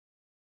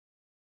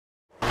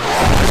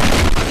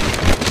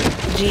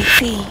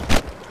GT.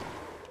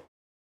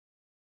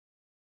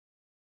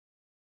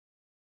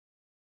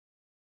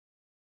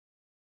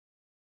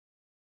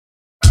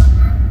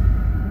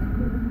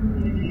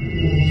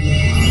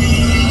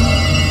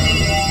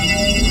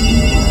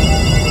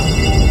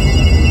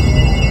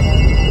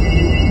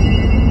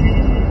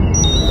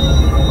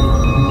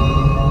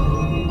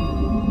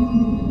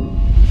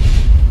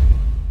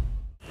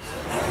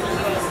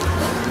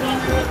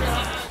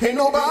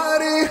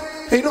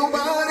 Ain't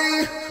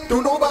nobody,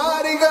 don't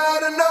nobody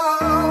gotta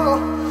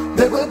know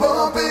that we're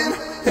bumping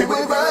and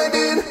we're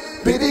grinding.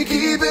 Baby,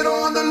 keep it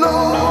on the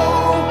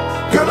low.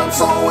 Girl, I'm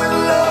so in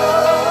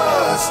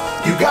lust.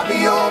 You got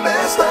me all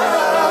messed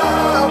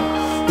up.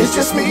 It's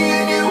just me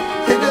and you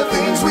and the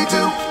things we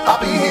do. I'll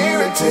be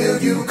here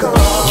until you come.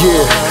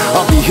 Yeah,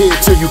 I'll be here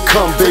till you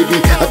come, baby.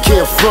 I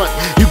can't front.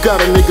 You got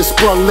a nigga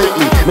sprung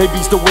lately. Maybe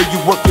it's the way you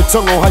work your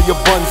tongue on how your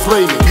bun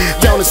flaming.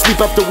 Down to sleep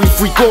after we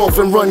freak off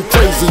and run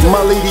crazy.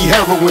 My lady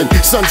heroine,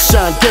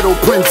 sunshine, ghetto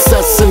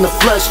princess in the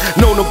flesh.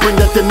 Known to bring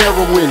that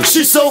dinero in.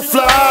 She's so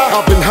fly.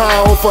 I've been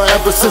high on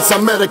forever since I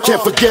met her.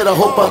 Can't forget. I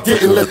hope I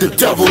didn't let the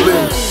devil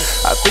in.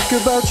 I think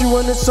about you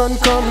when the sun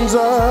comes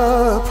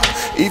up,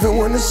 even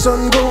when the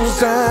sun goes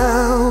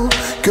down.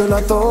 Girl,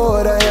 I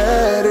thought I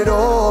had it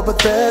all, but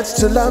that's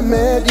till I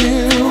met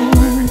you.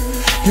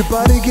 Your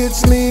body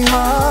gets me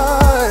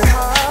high.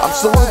 I'm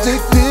so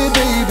addicted,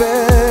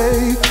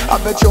 baby. I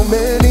bet your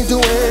man ain't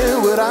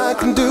doing what I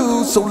can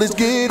do. So let's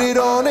get it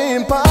on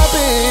and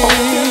poppin'.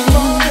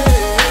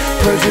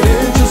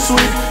 Presidential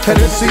suite,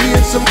 Hennessy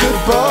and some good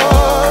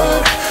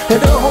bud,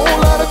 and a whole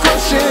lot of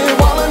crushing,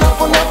 wildin' up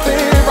for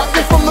nothing,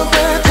 rockin' from the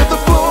bed to the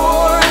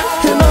floor.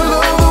 And I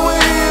love the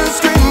way you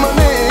scream my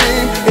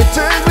name. It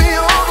turns me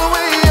all the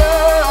way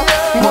up.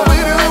 What we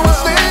do will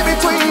stay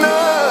between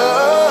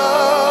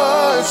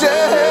us,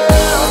 yeah.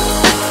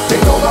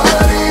 Ain't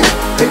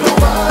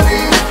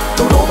nobody,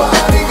 don't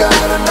nobody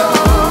gotta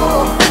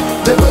know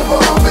that we're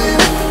bumping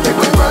and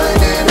we're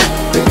grinding.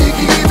 Baby,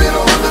 keep it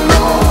on the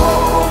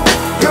low.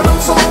 Girl, I'm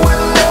so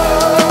in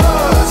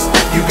lust.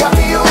 You got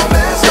me all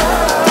messed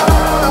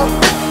up.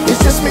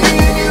 It's just me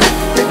and you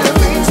and the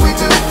things we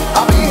do.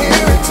 I'll be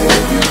here until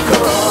you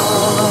come.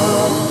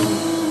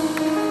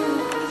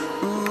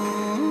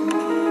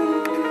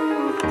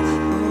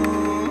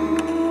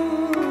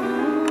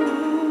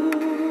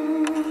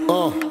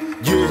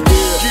 Yeah.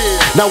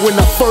 Now when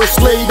I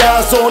first laid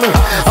eyes on her,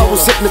 I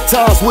was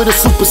hypnotized with a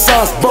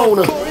supersized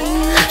boner.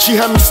 She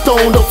had me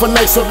stoned off a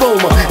nice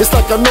aroma. It's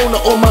like I've known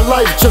her all my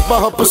life just by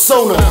her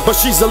persona. But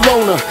she's a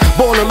loner,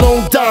 born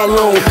alone, die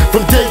alone.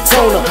 From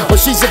Daytona, but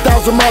she's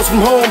 1,000 miles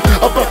from home,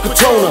 up at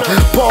Katona.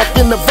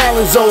 Parked in the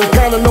violent zone,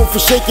 kinda known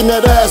for shaking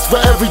that ass for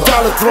every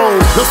dollar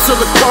thrown. No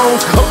silicones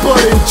or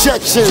butter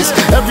injections.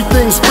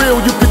 Everything's real,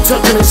 you can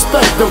touch and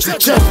inspect them,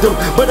 check them.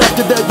 But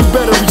after that, you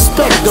better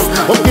respect them,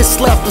 or get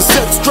slapped and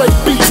set straight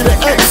beat to the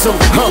exum.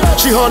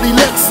 She hardly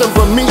lets them,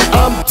 but me,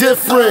 I'm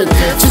different.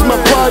 She's my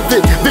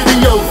private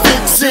video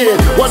vixen.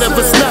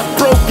 Whatever's not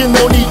broken,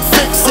 no need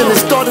fixing. It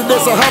started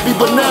as a hobby,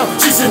 but now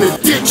she's an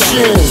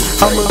addiction.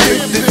 I'm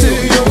addicted to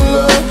your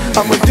love.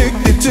 I'm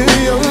addicted to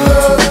your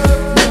love.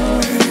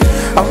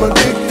 I'm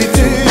addicted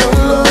to your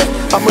love.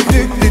 I'm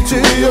addicted to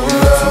your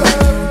love.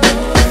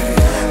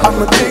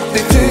 I'm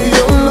addicted to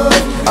your love.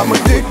 I'm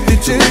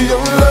addicted to your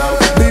love.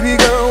 Baby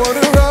girl,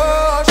 what a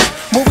rush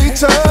when we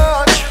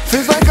touch.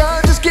 Feels like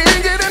I just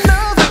can't get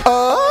enough.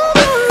 Oh,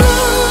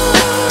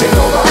 ain't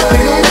nobody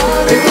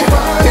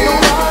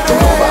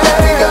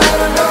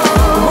gotta know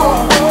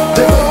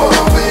that we're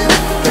bumping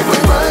and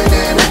we're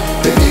grinding.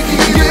 Baby,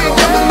 keep it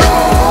on the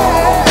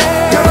low.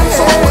 Girl, I'm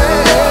so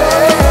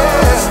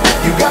west.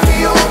 You got me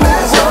all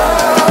messed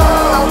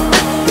up.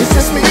 It's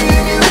just me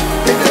and you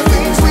and the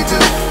things we do.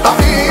 I'll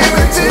be here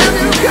until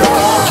you come.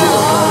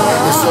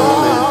 It's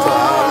all in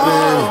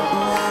poppin',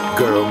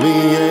 girl, me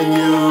and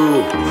you,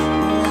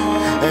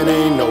 and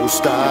ain't no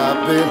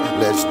stopping.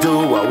 Let's do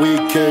what we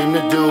came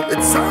to do.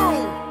 It's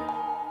on.